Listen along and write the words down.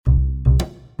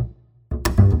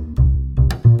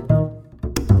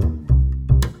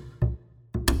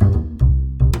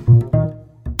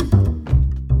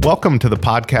Welcome to the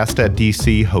podcast at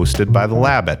DC hosted by the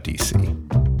Lab at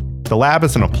DC. The Lab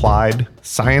is an applied,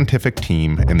 scientific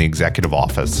team in the executive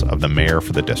office of the Mayor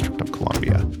for the District of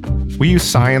Columbia. We use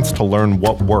science to learn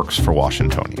what works for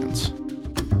Washingtonians.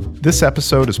 This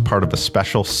episode is part of a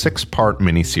special 6-part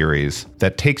miniseries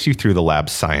that takes you through the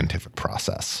Lab's scientific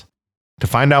process. To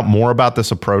find out more about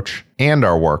this approach and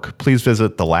our work, please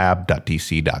visit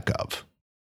thelab.dc.gov.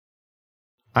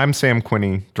 I'm Sam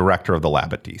Quinney, Director of the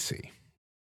Lab at DC.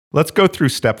 Let's go through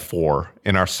step 4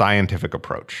 in our scientific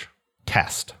approach.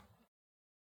 Test.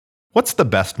 What's the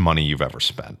best money you've ever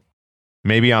spent?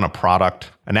 Maybe on a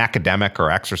product, an academic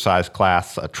or exercise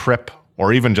class, a trip,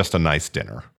 or even just a nice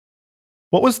dinner.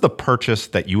 What was the purchase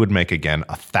that you would make again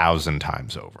 1,000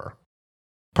 times over?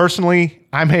 Personally,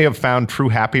 I may have found true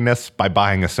happiness by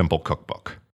buying a simple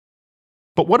cookbook.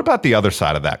 But what about the other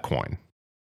side of that coin?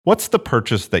 What's the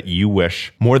purchase that you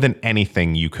wish more than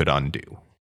anything you could undo?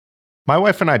 My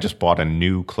wife and I just bought a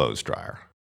new clothes dryer,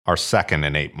 our second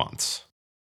in 8 months.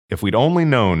 If we'd only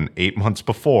known 8 months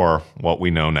before what we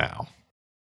know now.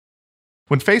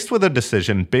 When faced with a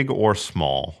decision, big or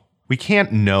small, we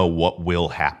can't know what will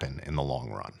happen in the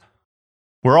long run.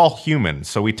 We're all human,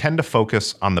 so we tend to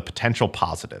focus on the potential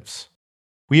positives.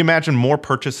 We imagine more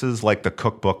purchases like the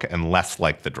cookbook and less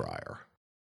like the dryer.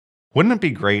 Wouldn't it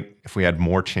be great if we had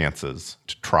more chances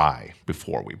to try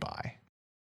before we buy?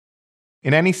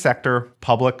 In any sector,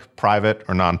 public, private,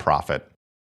 or nonprofit,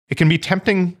 it can be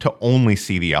tempting to only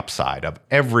see the upside of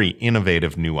every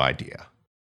innovative new idea.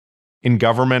 In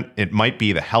government, it might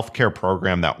be the healthcare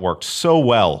program that worked so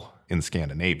well in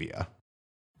Scandinavia,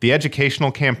 the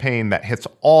educational campaign that hits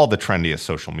all the trendiest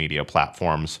social media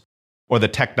platforms, or the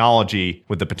technology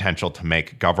with the potential to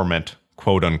make government,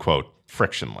 quote-unquote,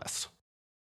 frictionless.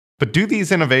 But do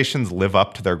these innovations live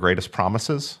up to their greatest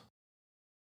promises?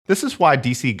 This is why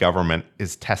DC government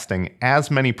is testing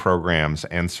as many programs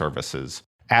and services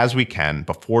as we can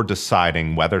before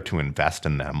deciding whether to invest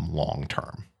in them long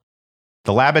term.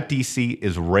 The Lab at DC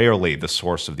is rarely the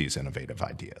source of these innovative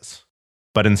ideas,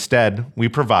 but instead, we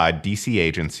provide DC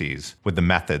agencies with the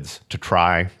methods to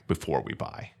try before we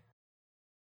buy.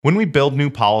 When we build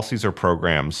new policies or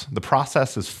programs, the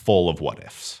process is full of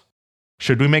what-ifs.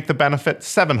 Should we make the benefit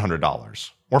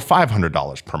 $700 or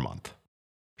 $500 per month?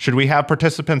 Should we have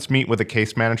participants meet with a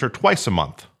case manager twice a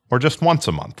month or just once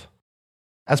a month?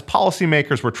 As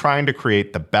policymakers, we're trying to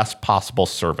create the best possible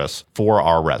service for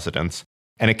our residents,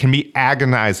 and it can be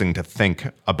agonizing to think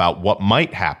about what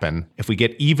might happen if we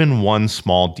get even one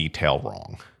small detail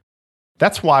wrong.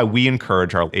 That's why we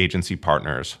encourage our agency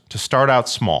partners to start out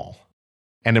small,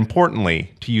 and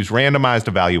importantly, to use randomized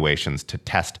evaluations to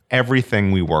test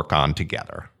everything we work on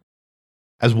together.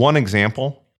 As one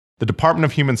example, the Department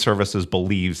of Human Services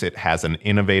believes it has an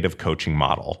innovative coaching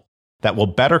model that will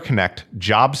better connect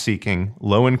job-seeking,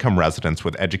 low-income residents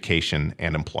with education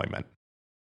and employment.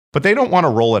 But they don't want to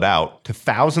roll it out to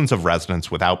thousands of residents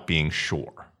without being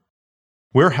sure.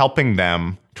 We're helping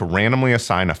them to randomly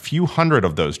assign a few hundred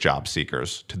of those job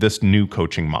seekers to this new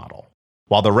coaching model,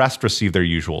 while the rest receive their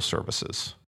usual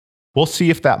services. We'll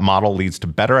see if that model leads to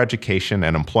better education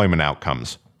and employment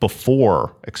outcomes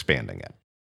before expanding it.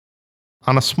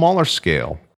 On a smaller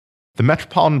scale, the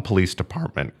Metropolitan Police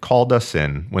Department called us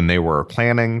in when they were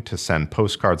planning to send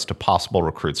postcards to possible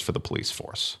recruits for the police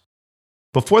force.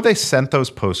 Before they sent those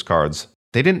postcards,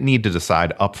 they didn't need to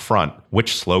decide up front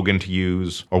which slogan to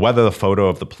use or whether the photo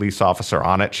of the police officer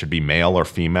on it should be male or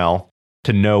female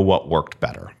to know what worked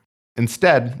better.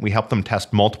 Instead, we helped them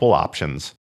test multiple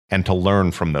options and to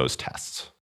learn from those tests.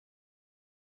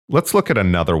 Let's look at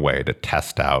another way to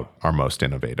test out our most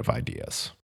innovative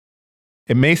ideas.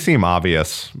 It may seem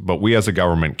obvious, but we as a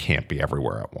government can't be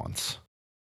everywhere at once.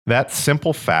 That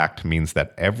simple fact means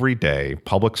that every day,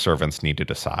 public servants need to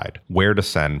decide where to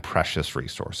send precious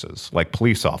resources, like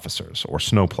police officers or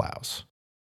snowplows.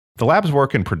 The Lab's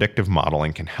work in predictive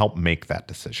modeling can help make that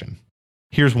decision.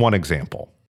 Here's one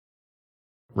example.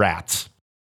 Rats.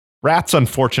 Rats,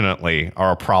 unfortunately,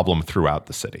 are a problem throughout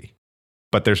the city.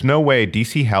 But there's no way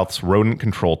DC Health's rodent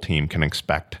control team can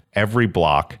inspect every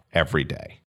block every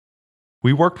day.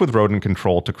 We worked with rodent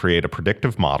control to create a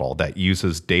predictive model that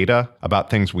uses data about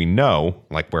things we know,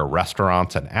 like where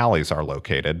restaurants and alleys are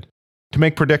located, to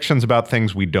make predictions about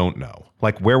things we don't know,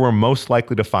 like where we're most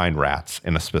likely to find rats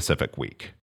in a specific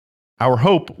week. Our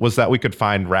hope was that we could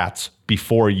find rats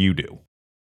before you do.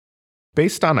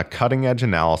 Based on a cutting-edge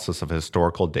analysis of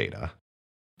historical data,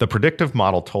 the predictive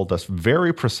model told us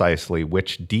very precisely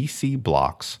which DC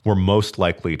blocks were most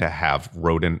likely to have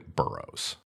rodent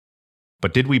burrows.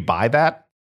 But did we buy that?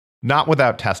 Not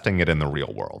without testing it in the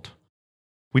real world.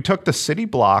 We took the city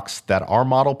blocks that our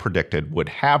model predicted would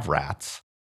have rats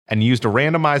and used a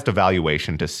randomized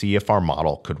evaluation to see if our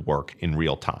model could work in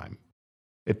real time.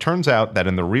 It turns out that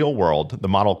in the real world, the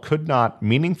model could not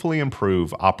meaningfully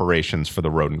improve operations for the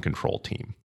rodent control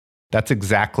team. That's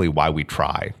exactly why we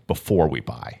try before we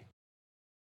buy.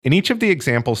 In each of the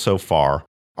examples so far,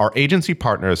 our agency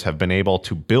partners have been able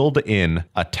to build in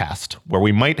a test where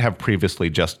we might have previously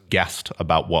just guessed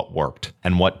about what worked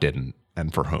and what didn't,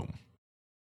 and for whom.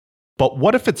 But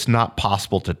what if it's not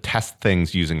possible to test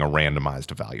things using a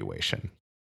randomized evaluation?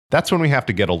 That's when we have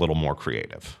to get a little more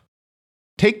creative.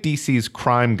 Take DC's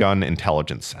Crime Gun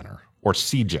Intelligence Center, or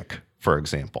CGIC, for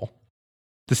example.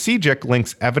 The CGIC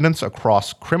links evidence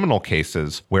across criminal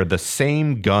cases where the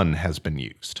same gun has been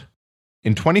used.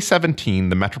 In 2017,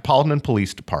 the Metropolitan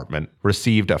Police Department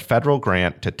received a federal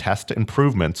grant to test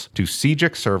improvements to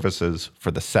CGIC services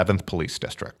for the 7th Police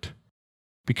District.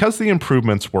 Because the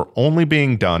improvements were only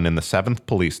being done in the 7th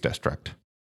Police District,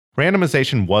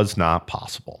 randomization was not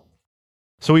possible.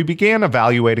 So we began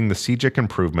evaluating the CGIC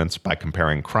improvements by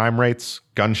comparing crime rates,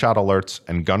 gunshot alerts,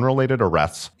 and gun-related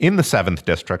arrests in the 7th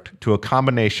District to a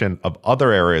combination of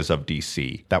other areas of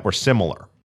DC that were similar.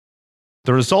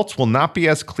 The results will not be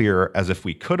as clear as if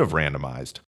we could have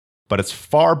randomized, but it's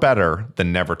far better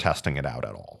than never testing it out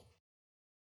at all.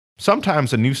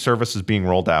 Sometimes a new service is being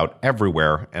rolled out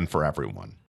everywhere and for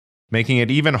everyone, making it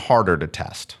even harder to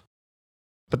test.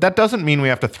 But that doesn't mean we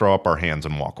have to throw up our hands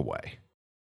and walk away.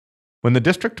 When the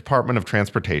District Department of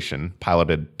Transportation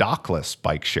piloted dockless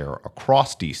bike share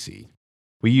across DC,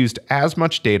 we used as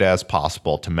much data as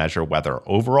possible to measure whether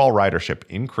overall ridership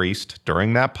increased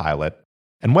during that pilot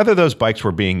and whether those bikes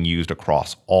were being used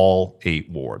across all 8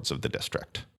 wards of the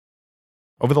district.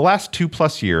 Over the last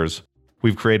 2+ years,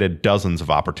 we've created dozens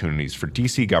of opportunities for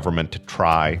DC government to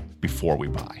try before we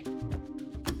buy.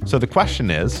 So the question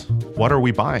is, what are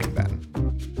we buying then?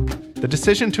 The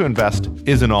decision to invest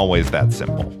isn't always that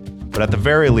simple, but at the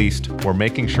very least, we're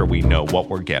making sure we know what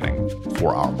we're getting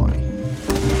for our money.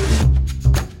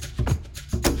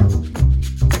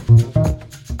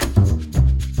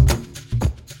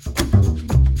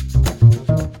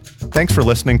 Thanks for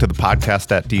listening to the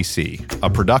Podcast at DC, a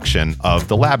production of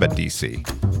The Lab at DC.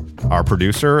 Our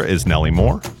producer is Nellie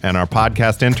Moore, and our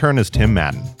podcast intern is Tim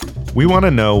Madden. We want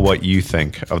to know what you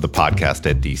think of the Podcast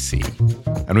at DC,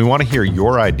 and we want to hear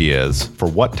your ideas for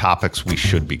what topics we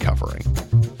should be covering.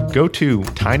 Go to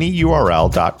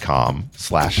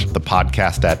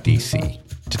tinyurl.com/thepodcastatdc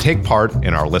to take part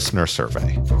in our listener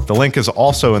survey. The link is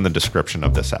also in the description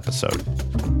of this episode.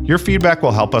 Your feedback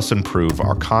will help us improve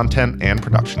our content and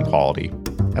production quality,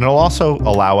 and it'll also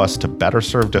allow us to better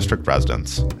serve district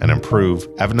residents and improve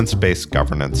evidence-based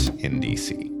governance in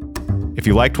DC. If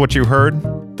you liked what you heard,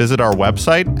 visit our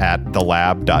website at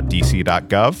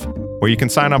thelab.dc.gov, where you can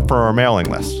sign up for our mailing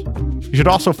list. You should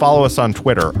also follow us on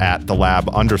Twitter at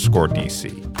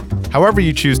thelab_DC. However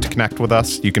you choose to connect with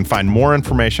us, you can find more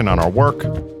information on our work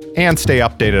and stay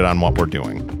updated on what we're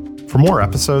doing. For more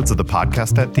episodes of the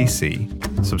Podcast at DC,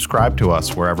 subscribe to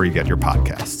us wherever you get your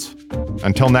podcasts.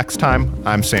 Until next time,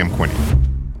 I'm Sam Quinney.